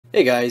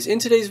Hey guys, in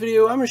today's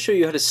video I'm going to show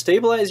you how to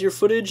stabilize your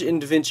footage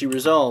in DaVinci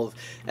Resolve.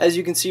 As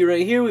you can see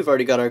right here, we've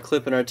already got our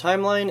clip in our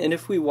timeline, and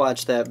if we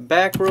watch that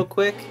back real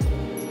quick,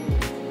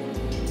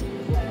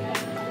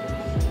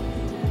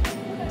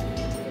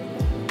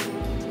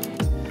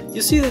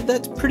 you'll see that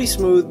that's pretty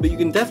smooth, but you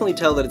can definitely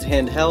tell that it's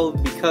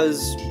handheld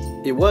because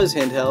it was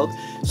handheld,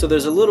 so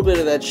there's a little bit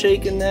of that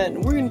shake in that,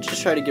 and we're going to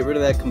just try to get rid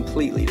of that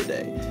completely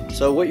today.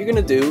 So what you're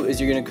going to do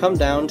is you're going to come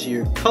down to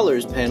your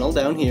colors panel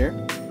down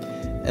here,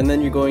 and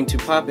then you're going to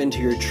pop into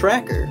your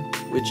tracker,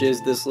 which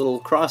is this little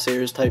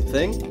crosshairs type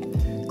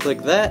thing.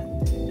 Click that,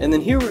 and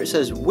then here where it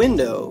says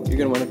window, you're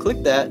going to want to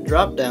click that,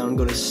 drop down,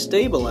 go to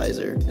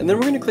stabilizer, and then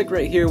we're going to click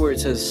right here where it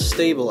says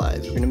stabilize.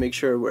 We're going to make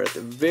sure we're at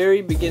the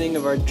very beginning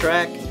of our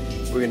track.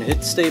 We're going to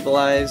hit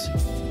stabilize,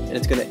 and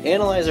it's going to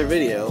analyze our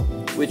video,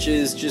 which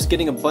is just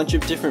getting a bunch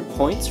of different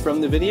points from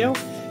the video,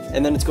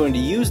 and then it's going to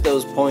use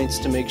those points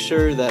to make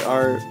sure that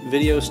our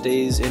video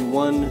stays in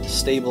one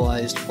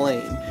stabilized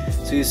plane.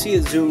 So you see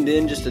it zoomed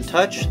in just a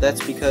touch.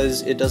 That's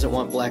because it doesn't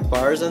want black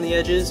bars on the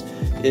edges.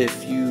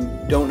 If you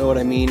don't know what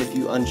I mean, if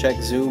you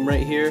uncheck zoom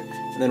right here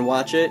and then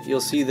watch it,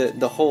 you'll see that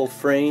the whole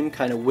frame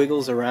kind of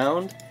wiggles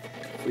around.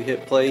 If we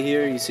hit play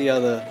here, you see how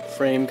the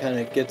frame kind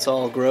of gets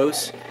all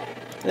gross.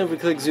 And then if we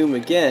click zoom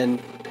again,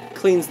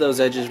 cleans those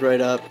edges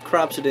right up,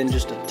 crops it in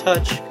just a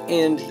touch,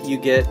 and you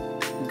get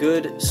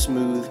good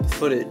smooth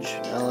footage.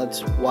 Now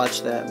let's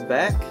watch that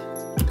back.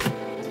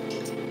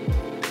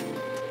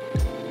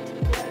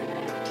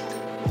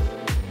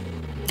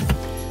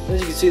 As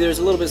you can see, there's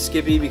a little bit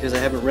skippy because I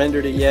haven't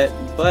rendered it yet,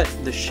 but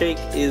the shake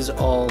is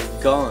all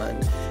gone.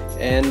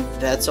 And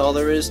that's all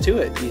there is to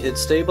it. You hit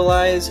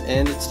stabilize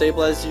and it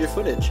stabilizes your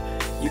footage.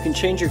 You can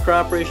change your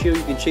crop ratio,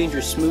 you can change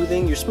your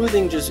smoothing. Your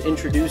smoothing just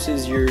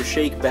introduces your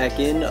shake back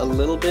in a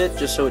little bit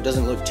just so it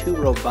doesn't look too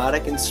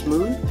robotic and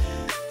smooth.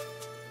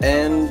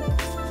 And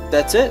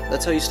that's it.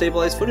 That's how you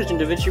stabilize footage in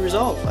DaVinci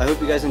Resolve. I hope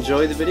you guys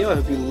enjoyed the video. I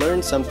hope you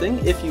learned something.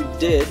 If you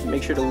did,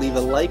 make sure to leave a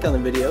like on the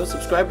video.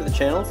 Subscribe to the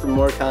channel for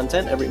more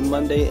content every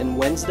Monday and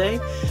Wednesday.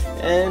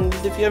 And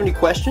if you have any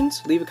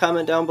questions, leave a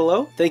comment down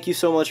below. Thank you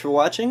so much for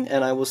watching,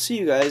 and I will see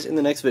you guys in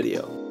the next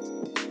video.